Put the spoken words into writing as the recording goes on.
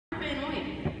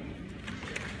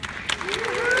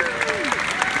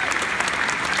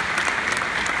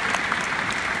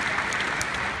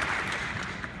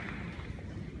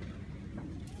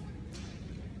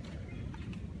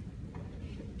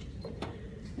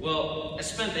Well, I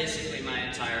spent basically my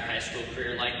entire high school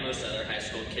career, like most other high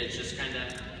school kids, just kind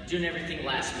of doing everything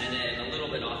last minute and a little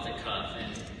bit off the cuff.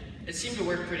 And it seemed to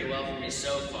work pretty well for me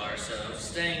so far. So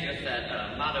staying with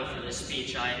that motto for this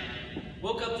speech, I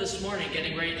woke up this morning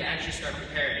getting ready to actually start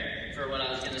preparing for what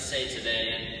I was going to say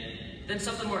today. And then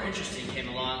something more interesting came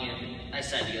along and I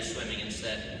decided to go swimming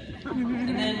instead. And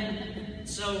then,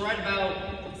 so right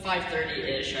about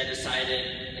 5:30-ish, I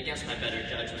decided, against my better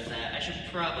judgment, that I should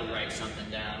probably write something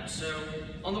down. So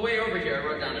on the way over here, I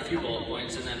wrote down a few bullet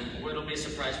points, and then it'll be a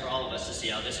surprise for all of us to see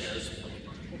how this goes.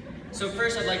 So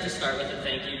first, I'd like to start with a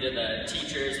thank you to the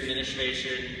teachers,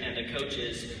 administration, and the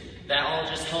coaches that all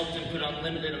just helped and put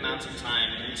unlimited amounts of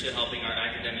time into helping our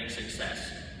academic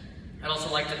success. I'd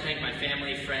also like to thank my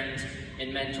family, friends,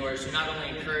 and mentors who not only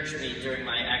encouraged me during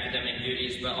my academic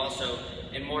duties, but also,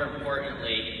 and more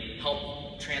importantly,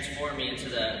 helped transform me into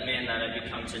the man that I've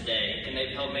become today. And they've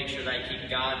helped make sure that I keep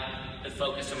God the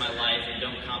focus of my life and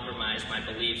don't compromise my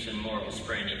beliefs and morals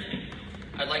for anything.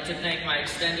 I'd like to thank my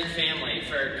extended family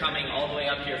for coming all the way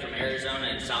up here from Arizona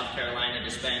and South Carolina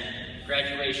to spend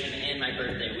graduation and my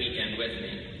birthday weekend with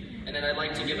me. And then I'd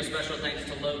like to give a special thanks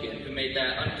to Logan, who made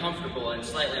that uncomfortable and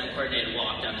slightly uncoordinated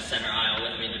walk down the center aisle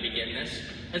with me to begin this.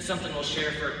 It's something we'll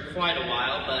share for quite a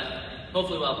while, but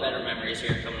hopefully we'll have better memories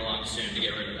here coming along soon to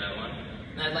get rid of that one.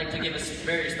 And I'd like to give a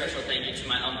very special thank you to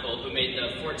my uncle, who made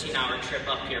the 14-hour trip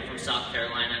up here from South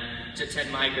Carolina to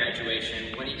attend my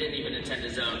graduation when he didn't even attend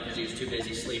his own because he was too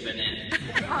busy sleeping in.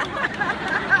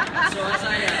 So as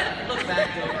I look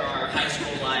back over our high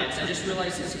school lives, I just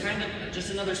realized it's kind of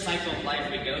just another cycle of life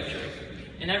we go through.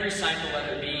 In every cycle,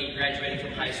 whether it be graduating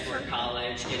from high school or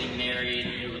college, getting married,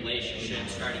 new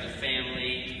relationships, starting a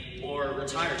family, or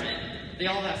retirement, they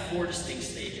all have 4 distinct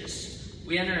stages.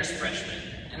 We enter as freshmen.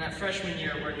 And that freshman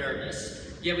year, we're nervous.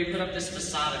 Yet we put up this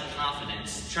facade of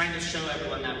confidence, trying to show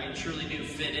everyone that we truly do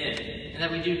fit in, and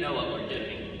that we do know what we're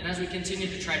doing. And as we continue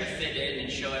to try to fit in and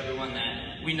show everyone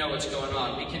that we know what's going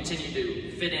on, we continue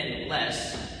to fit in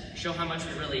less, show how much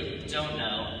we really don't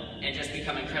know, and just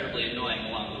become incredibly annoying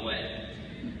along the way.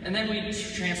 And then we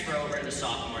transfer over into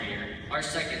sophomore year, our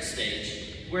second stage,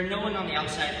 where no one on the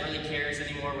outside really cares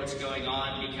anymore what's going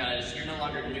on because you're no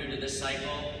longer new to this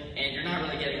cycle, and you're not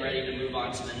really getting ready to move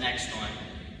on to the next one.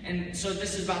 And so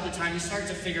this is about the time you start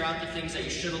to figure out the things that you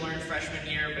should have learned freshman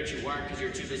year, but you weren't because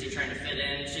you're too busy trying to fit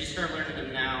in, so you start learning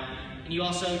them now. And you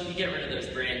get rid of those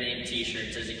brand name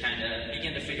t-shirts as you kind of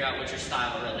begin to figure out what your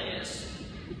style really is.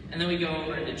 And then we go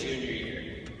over into junior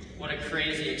year. What a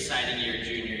crazy, exciting year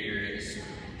junior year is.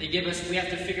 We have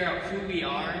to figure out who we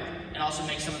are and also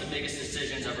make some of the biggest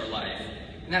decisions of our life.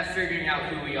 And that figuring out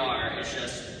who we are is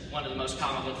just one of the most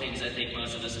comical things I think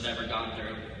most of us have ever gone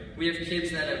through. We have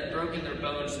kids that have broken their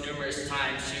bones numerous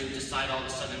times who decide all of a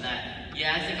sudden that,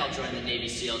 yeah, I think I'll join the Navy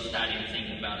SEALs without even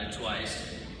thinking about it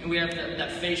twice. And we have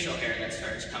that facial hair that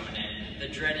starts coming in, the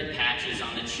dreaded patches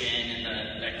on the chin,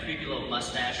 and that creepy little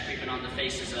mustache creeping on the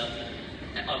faces of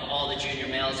all the junior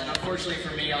males. And unfortunately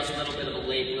for me, I was a little bit of a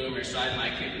late bloomer, so I have my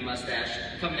creepy mustache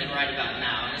coming in right about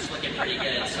now, and it's looking pretty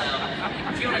good. So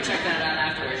if you want to check that out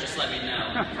afterwards, just let me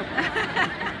know.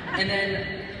 And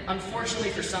then,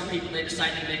 unfortunately for some people, they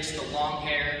decide to mix the long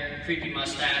hair, creepy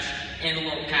mustache, and the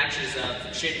little patches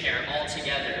of chin hair all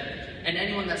together. And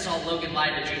anyone that saw Logan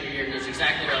live in junior year knows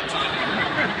exactly what I'm talking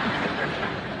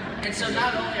about. And so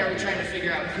not only are we trying to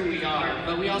figure out who we are,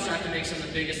 but we also have to make some of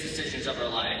the biggest decisions of our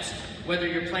lives. Whether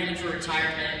you're planning for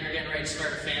retirement, you're getting ready to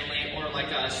start a family, or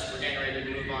like us, we're getting ready to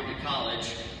move on to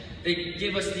college, they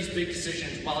give us these big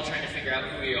decisions while trying to figure out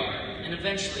who we are. And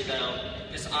eventually, though,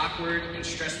 this awkward and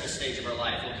stressful stage of our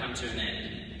life will come to an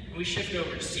end. And we shift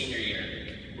over to senior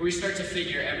year, where we start to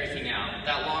figure everything out.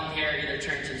 That long hair either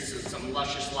turns into some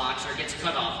luscious locks or gets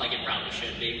cut off like it probably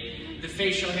should be. The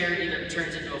facial hair either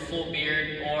turns into a full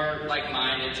beard, or like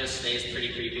mine, it just stays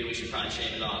pretty creepy. We should probably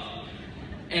shave it off.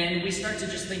 And we start to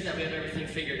just think that we have everything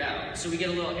figured out. So we get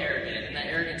a little arrogant, and that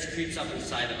arrogance creeps up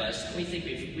inside of us, and we think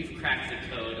we've cracked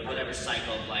the code of whatever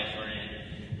cycle of life we're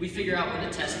in. We figure out when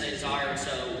the test days are,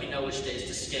 so we know which days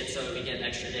to skip, so we get an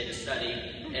extra day to study.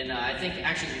 And I think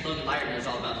actually Logan Lyra knows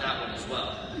all about that one as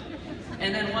well.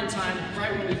 And then one time,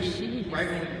 right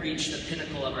when we reach the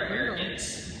pinnacle of our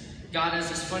arrogance, God has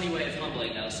this funny way of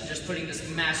humbling us and just putting this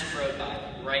massive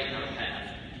roadblock right in our path.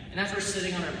 And as we're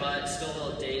sitting on our butts, still a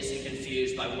little dazed and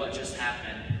confused by what just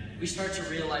happened, we start to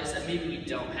realize that maybe we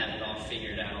don't have it all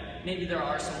figured out. Maybe there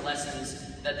are some lessons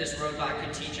that this roadblock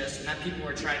could teach us and that people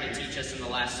were trying to teach us in the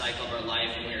last cycle of our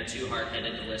life and we were too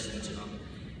hard-headed to listen to them.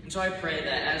 And so I pray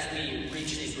that as we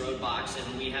reach these roadblocks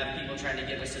and we have people trying to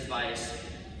give us advice,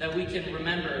 that we can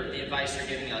remember the advice they're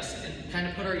giving us and kind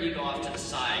of put our ego off to the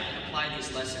side and apply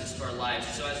these lessons to our lives.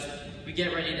 So as we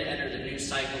get ready to enter the new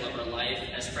cycle of our life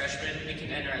as freshmen, we can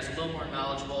enter as a little more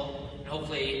knowledgeable, and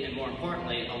hopefully, and more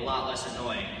importantly, a lot less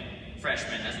annoying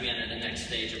freshmen as we enter the next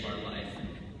stage of our life.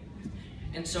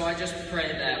 And so I just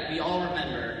pray that we all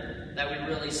remember that we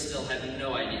really still have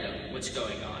no idea what's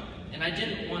going on. And I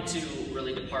didn't want to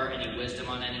really depart any wisdom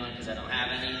on anyone because I don't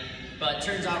have any, but it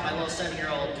turns out my little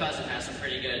 7-year-old cousin has some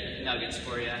pretty good nuggets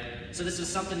for you. So this is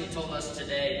something he told us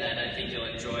today that I think you'll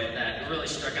enjoy, that really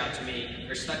stuck out to me.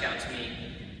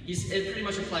 It pretty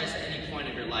much applies to any point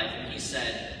of your life, and he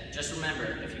said, just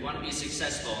remember, if you want to be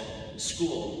successful,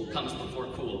 school comes before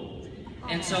cool.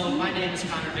 And so my name is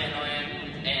Connor Van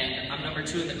Noyen, and I'm number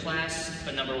 2 in the class,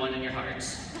 but number 1 in your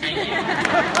hearts. Thank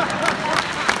you.